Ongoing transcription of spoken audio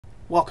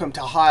Welcome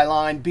to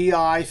Highline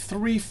BI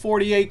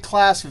 348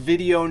 class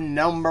video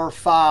number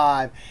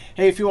 5.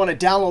 Hey, if you want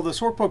to download this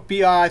workbook,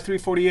 BI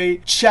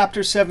 348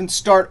 Chapter 7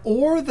 Start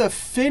or the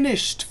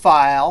finished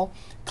file,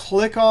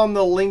 click on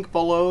the link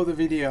below the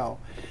video.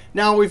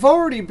 Now, we've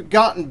already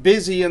gotten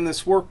busy in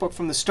this workbook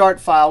from the start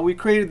file. We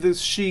created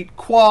this sheet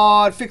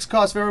quad, fixed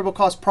cost, variable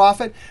cost,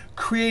 profit,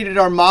 created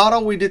our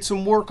model. We did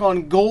some work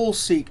on goal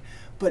seek.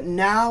 But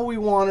now we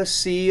want to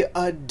see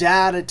a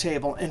data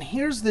table. And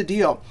here's the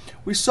deal.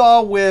 We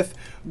saw with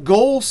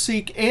goal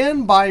seek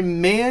and by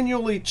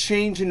manually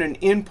changing an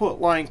input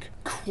like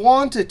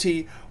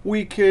quantity,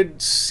 we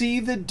could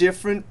see the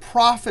different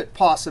profit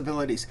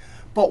possibilities.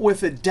 But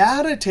with a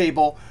data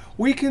table,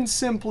 we can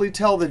simply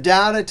tell the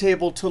data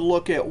table to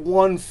look at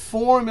one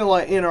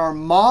formula in our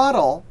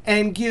model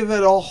and give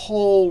it a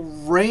whole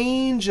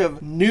range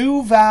of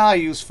new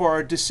values for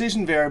our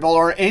decision variable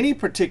or any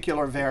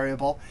particular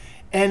variable,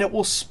 and it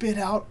will spit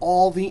out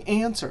all the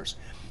answers.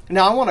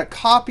 Now, I want to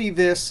copy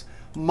this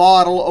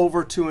model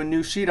over to a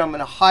new sheet. I'm going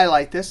to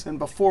highlight this. And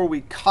before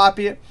we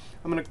copy it,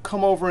 I'm going to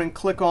come over and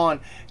click on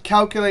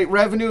Calculate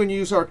Revenue and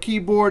use our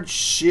keyboard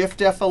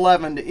Shift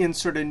F11 to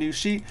insert a new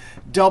sheet.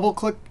 Double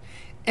click.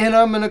 And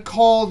I'm going to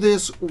call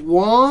this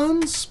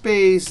 1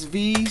 space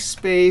V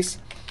space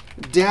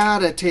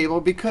data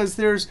table because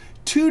there's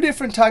two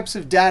different types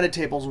of data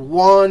tables.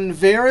 One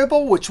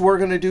variable, which we're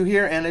going to do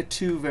here, and a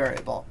two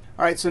variable.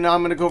 All right, so now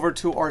I'm going to go over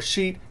to our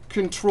sheet,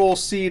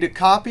 Control-C to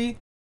copy,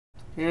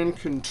 and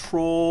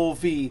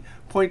Control-V.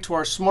 Point to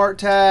our smart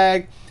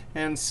tag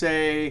and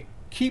say,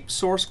 keep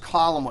source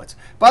column widths.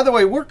 By the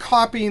way, we're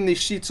copying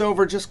these sheets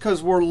over just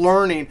because we're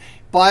learning.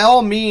 By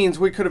all means,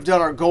 we could have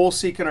done our goal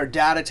seek and our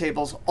data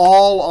tables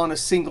all on a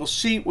single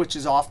sheet, which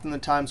is often the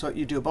times what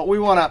you do. But we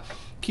want to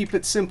keep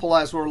it simple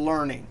as we're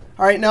learning.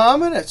 All right, now I'm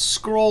going to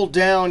scroll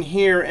down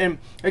here. And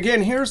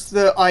again, here's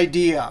the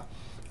idea.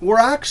 We're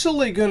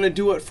actually going to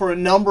do it for a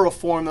number of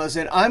formulas.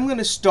 And I'm going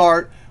to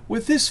start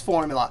with this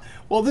formula.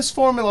 Well, this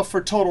formula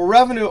for total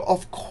revenue,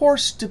 of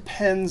course,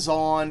 depends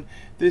on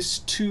this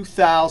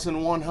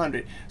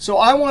 2,100. So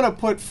I want to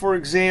put, for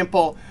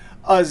example,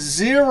 a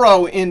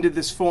 0 into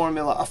this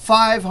formula, a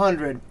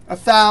 500,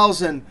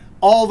 1,000,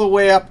 all the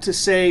way up to,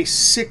 say,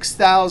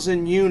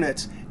 6,000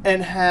 units,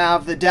 and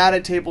have the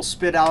data table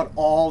spit out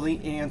all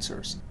the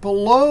answers.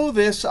 Below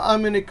this,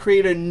 I'm going to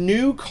create a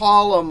new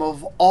column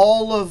of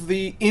all of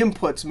the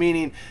inputs,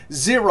 meaning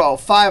 0,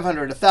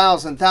 500,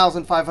 1,000,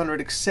 1,500,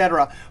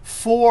 etc.,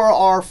 for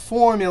our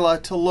formula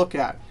to look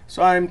at.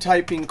 So I'm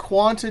typing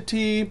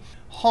quantity,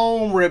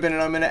 home ribbon,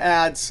 and I'm going to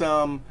add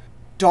some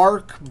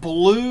dark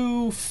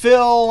blue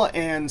fill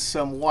and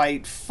some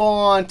white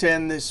font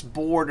and this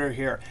border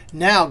here.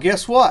 Now,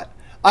 guess what?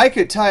 I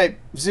could type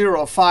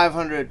 0,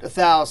 500,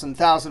 1,000,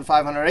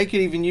 1,500. I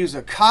could even use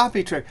a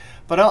copy trick.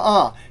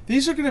 But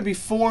these are going to be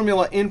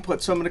formula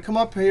inputs. So I'm going to come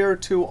up here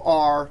to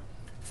our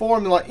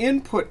formula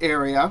input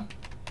area.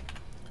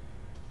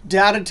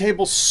 Data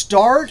table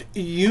start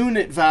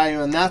unit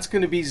value, and that's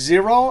going to be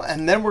 0.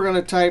 And then we're going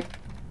to type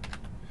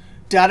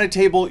data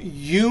table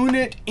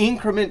unit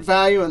increment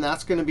value, and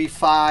that's going to be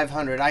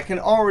 500. I can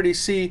already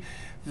see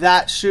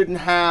that shouldn't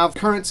have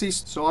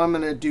currencies. So I'm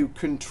going to do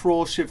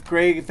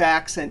Control-Shift-Grave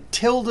accent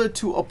tilde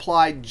to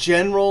apply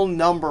general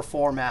number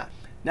format.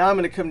 Now I'm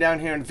going to come down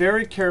here and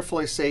very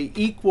carefully say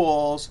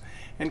equals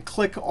and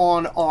click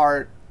on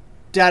our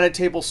data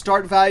table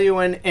start value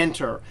and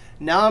enter.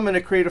 Now I'm going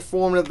to create a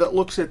formula that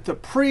looks at the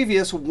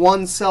previous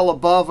one cell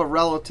above a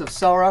relative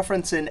cell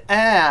reference and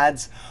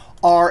adds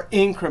our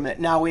increment.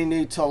 Now we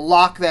need to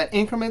lock that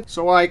increment.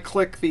 So I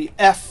click the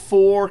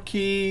F4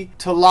 key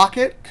to lock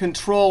it.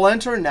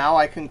 Control-Enter. Now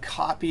I can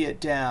copy it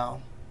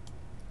down.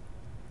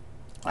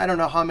 I don't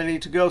know how many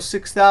to go,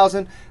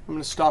 6,000. I'm going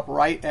to stop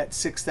right at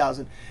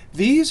 6,000.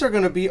 These are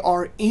going to be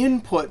our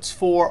inputs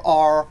for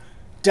our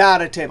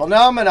data table.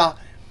 Now I'm going to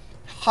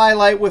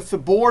highlight with the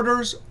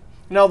borders.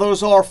 Now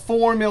those are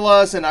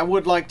formulas, and I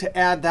would like to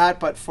add that,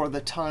 but for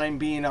the time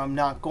being, I'm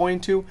not going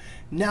to.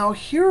 Now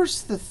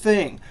here's the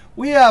thing.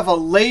 We have a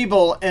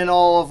label and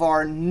all of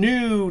our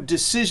new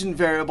decision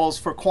variables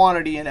for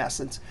quantity in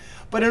essence.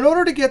 But in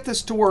order to get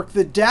this to work,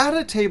 the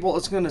data table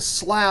is going to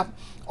slap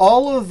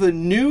all of the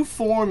new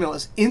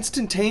formulas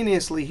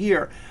instantaneously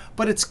here.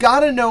 But it's got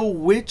to know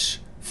which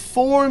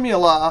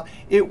formula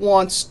it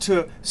wants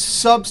to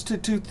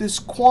substitute this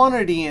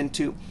quantity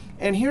into.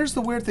 And here's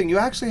the weird thing. You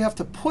actually have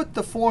to put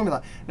the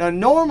formula. Now,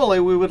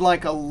 normally, we would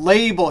like a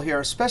label here,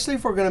 especially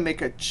if we're going to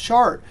make a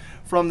chart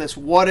from this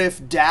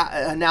what-if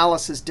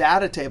analysis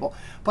data table.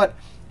 But,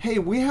 hey,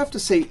 we have to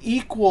say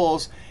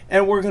equals,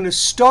 and we're going to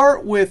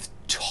start with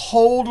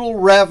total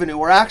revenue.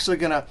 We're actually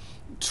going to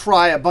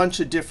try a bunch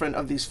of different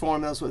of these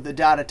formulas with the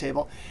data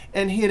table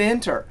and hit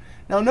Enter.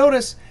 Now,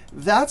 notice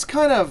that's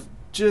kind of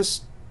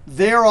just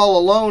there all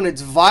alone.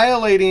 It's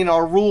violating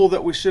our rule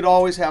that we should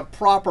always have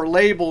proper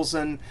labels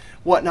and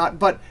whatnot.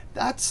 But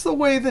that's the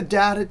way the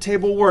data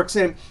table works.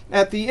 And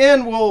at the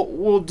end,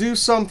 we'll do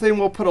something.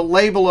 We'll put a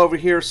label over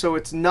here so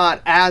it's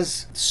not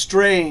as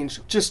strange,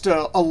 just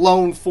a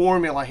lone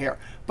formula here.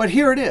 But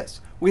here it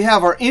is. We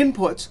have our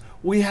inputs.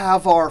 we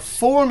have our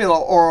formula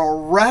or a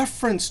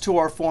reference to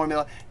our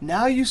formula.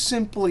 Now you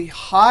simply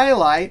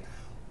highlight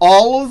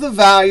all of the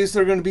values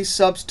that are going to be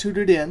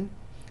substituted in,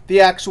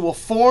 the actual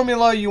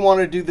formula you want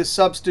to do the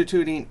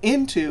substituting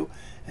into,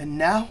 and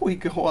now we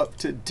go up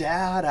to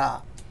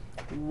Data,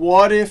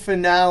 What If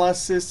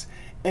Analysis,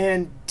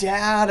 and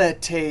Data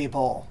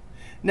Table.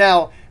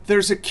 Now,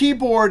 there's a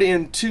keyboard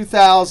in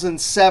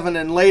 2007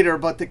 and later,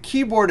 but the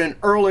keyboard in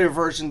earlier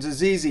versions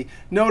is easy.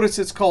 Notice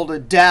it's called a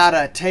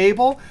data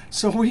table,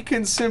 so we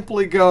can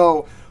simply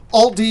go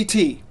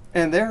Alt-DT,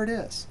 and there it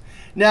is.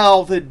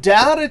 Now, the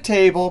data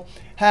table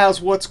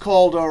has what's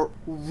called a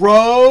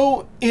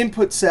row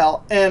input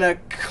cell and a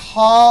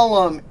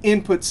column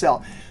input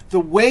cell. The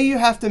way you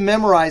have to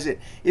memorize it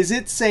is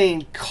it's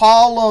saying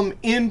column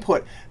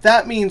input.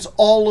 That means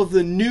all of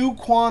the new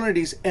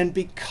quantities, and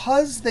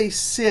because they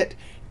sit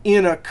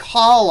in a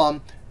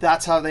column,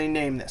 that's how they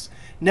name this.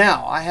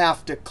 Now I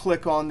have to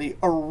click on the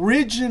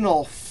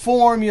original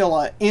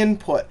formula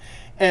input,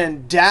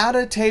 and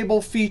data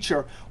table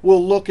feature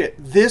will look at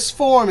this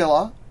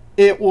formula.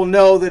 It will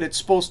know that it's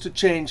supposed to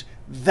change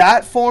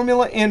that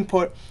formula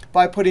input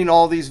by putting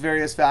all these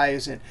various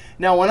values in.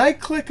 Now when I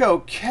click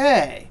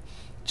OK,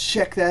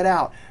 check that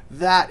out.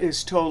 That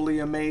is totally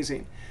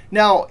amazing.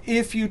 Now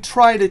if you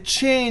try to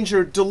change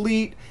or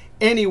delete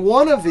any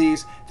one of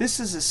these,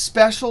 this is a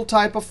special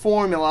type of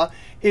formula.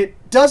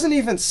 It doesn't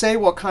even say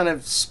what kind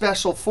of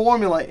special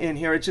formula in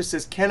here. It just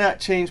says cannot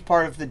change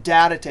part of the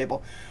data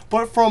table.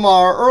 But from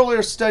our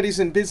earlier studies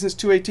in Business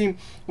 218,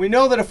 we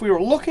know that if we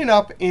were looking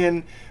up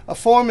in a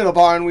formula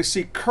bar and we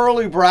see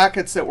curly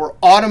brackets that were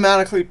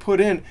automatically put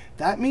in,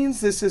 that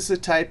means this is a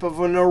type of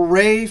an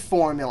array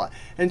formula.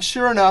 And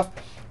sure enough,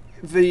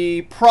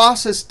 the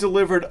process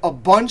delivered a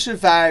bunch of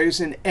values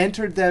and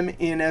entered them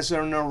in as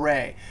an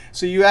array.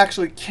 So you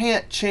actually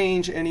can't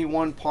change any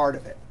one part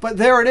of it. But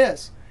there it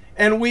is.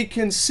 And we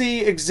can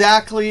see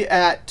exactly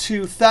at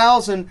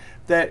 2000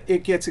 that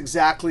it gets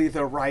exactly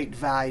the right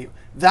value.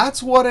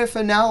 That's what if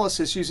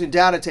analysis using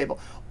data table.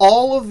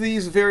 All of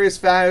these various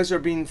values are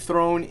being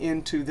thrown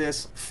into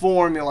this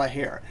formula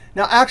here.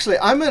 Now actually,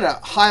 I'm going to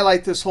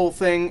highlight this whole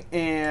thing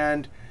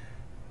and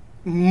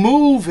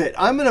move it.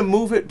 I'm going to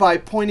move it by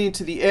pointing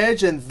to the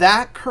edge, and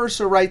that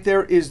cursor right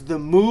there is the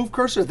move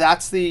cursor.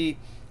 That's the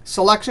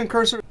selection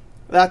cursor.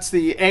 That's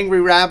the angry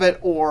rabbit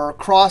or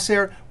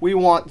crosshair. We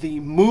want the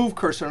move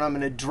cursor, and I'm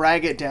going to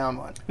drag it down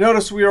one.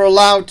 Notice we are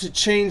allowed to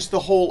change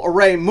the whole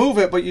array, move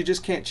it, but you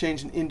just can't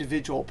change an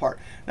individual part.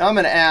 Now I'm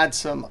going to add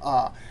some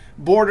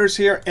borders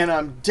here, and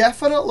I'm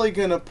definitely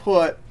going to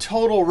put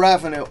total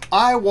revenue.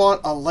 I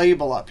want a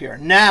label up here.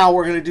 Now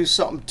we're going to do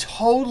something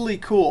totally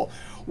cool.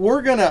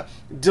 We're going to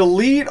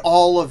delete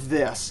all of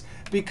this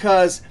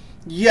because,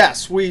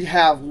 yes, we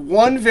have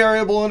one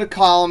variable in a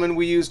column, and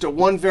we used a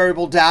one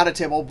variable data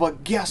table.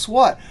 But guess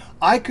what?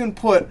 I can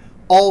put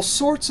all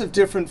sorts of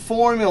different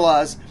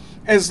formulas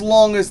as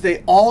long as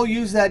they all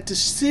use that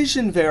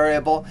decision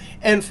variable.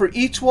 And for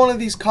each one of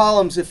these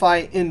columns, if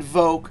I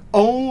invoke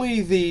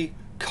only the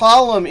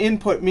column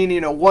input,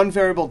 meaning a one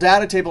variable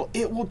data table,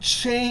 it will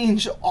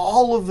change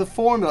all of the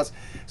formulas.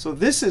 So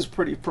this is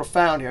pretty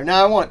profound here.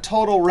 Now I want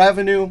total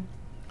revenue.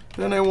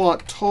 Then I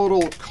want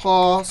total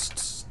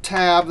costs,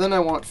 tab. Then I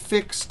want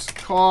fixed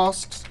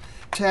costs,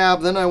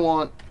 tab. Then I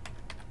want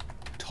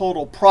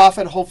total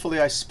profit. Hopefully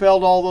I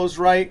spelled all those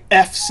right.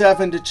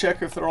 F7 to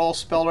check if they're all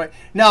spelled right.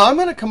 Now I'm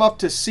going to come up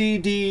to C,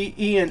 D,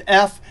 E, and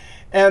F,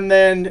 and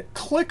then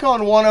click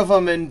on one of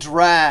them and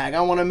drag. I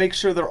want to make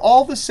sure they're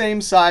all the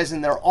same size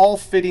and they're all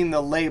fitting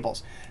the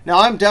labels.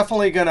 Now I'm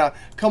definitely going to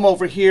come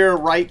over here,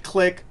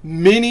 right-click,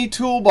 mini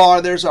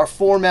toolbar. There's our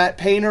format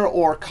painter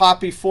or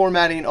copy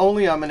formatting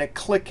only. I'm going to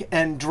click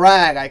and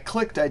drag. I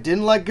clicked, I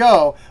didn't let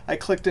go. I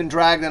clicked and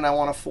dragged, and I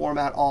want to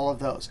format all of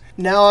those.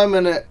 Now I'm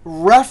going to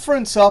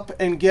reference up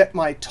and get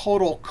my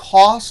total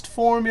cost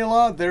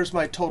formula. There's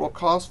my total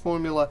cost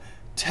formula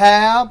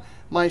tab,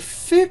 my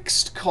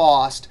fixed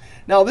cost.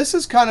 Now this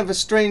is kind of a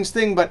strange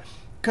thing, but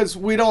because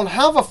we don't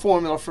have a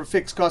formula for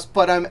fixed cost,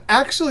 but I'm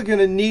actually going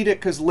to need it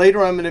because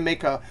later I'm going to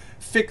make a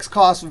fixed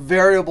cost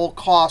variable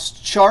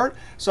cost chart.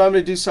 So I'm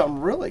going to do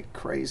something really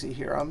crazy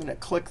here. I'm going to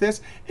click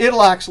this.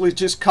 It'll actually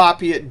just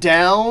copy it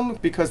down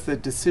because the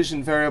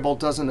decision variable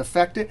doesn't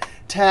affect it.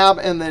 Tab,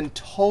 and then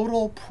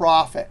total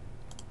profit.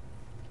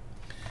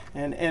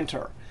 And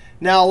enter.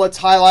 Now let's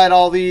highlight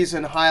all these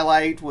and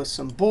highlight with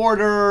some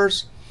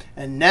borders.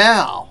 And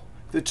now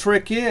the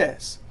trick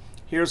is,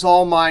 here's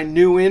all my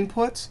new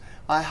inputs.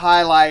 I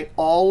highlight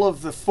all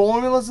of the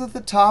formulas at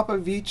the top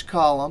of each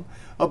column,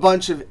 a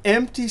bunch of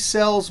empty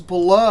cells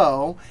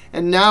below.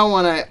 And now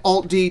when I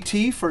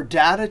Alt-DT for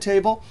data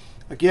table,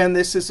 again,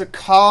 this is a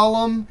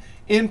column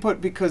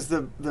input because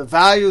the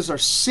values are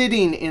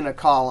sitting in a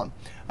column.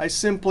 I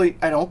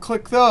don't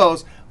click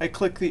those. I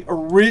click the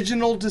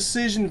original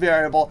decision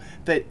variable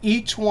that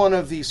each one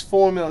of these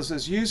formulas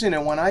is using.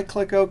 And when I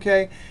click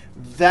OK,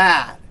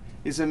 that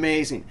is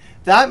amazing.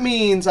 That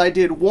means I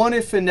did one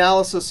if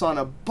analysis on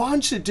a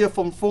bunch of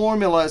different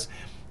formulas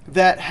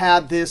that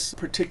had this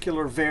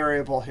particular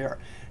variable here.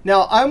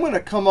 Now I'm going to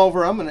come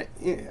over, I'm going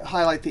to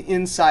highlight the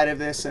inside of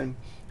this and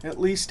at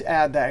least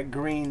add that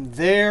green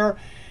there.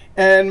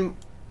 And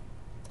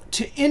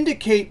to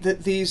indicate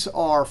that these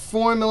are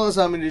formulas,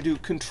 I'm going to do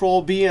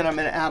Control B, and I'm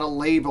going to add a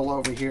label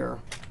over here.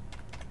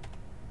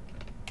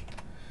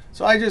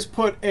 So I just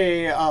put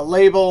a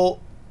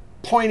label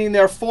pointing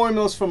their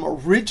formulas from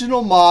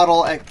original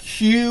model at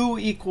Q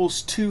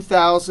equals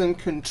 2000,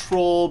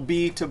 Control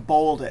B to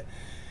bold it.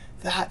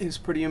 That is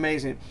pretty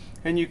amazing.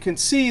 And you can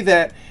see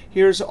that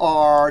here's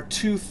our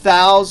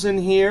 2000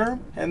 here,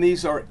 and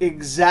these are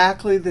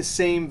exactly the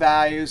same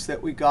values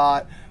that we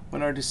got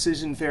when our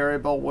decision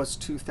variable was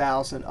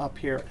 2000 up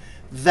here.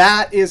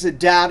 That is a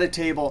data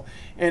table,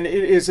 and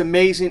it is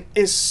amazing,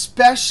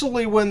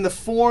 especially when the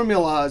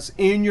formulas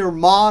in your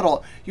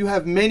model, you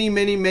have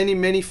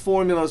many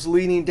formulas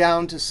leading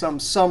down to some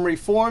summary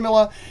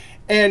formula.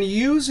 And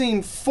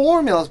using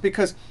formulas,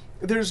 because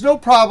there's no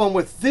problem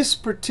with these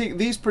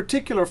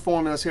particular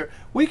formulas here.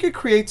 We could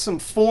create some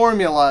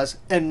formulas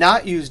and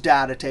not use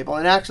data table.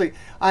 And actually,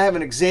 I have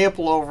an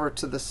example over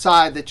to the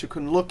side that you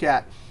can look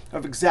at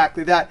of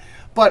exactly that.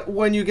 But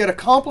when you get a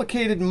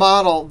complicated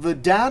model, the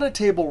data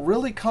table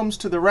really comes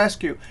to the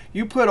rescue.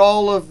 You put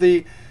all of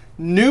the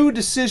new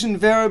decision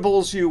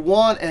variables you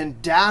want,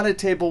 and data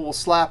table will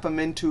slap them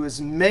into as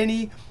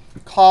many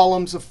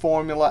columns of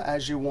formula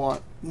as you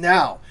want.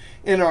 Now,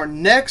 in our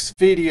next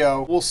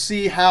video, we'll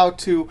see how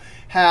to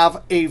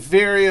have a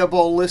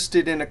variable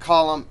listed in a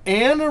column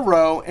and a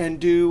row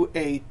and do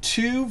a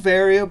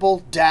 2-variable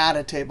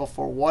data table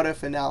for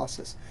what-if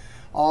analysis.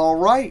 All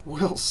right,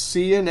 we'll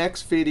see you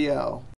next video.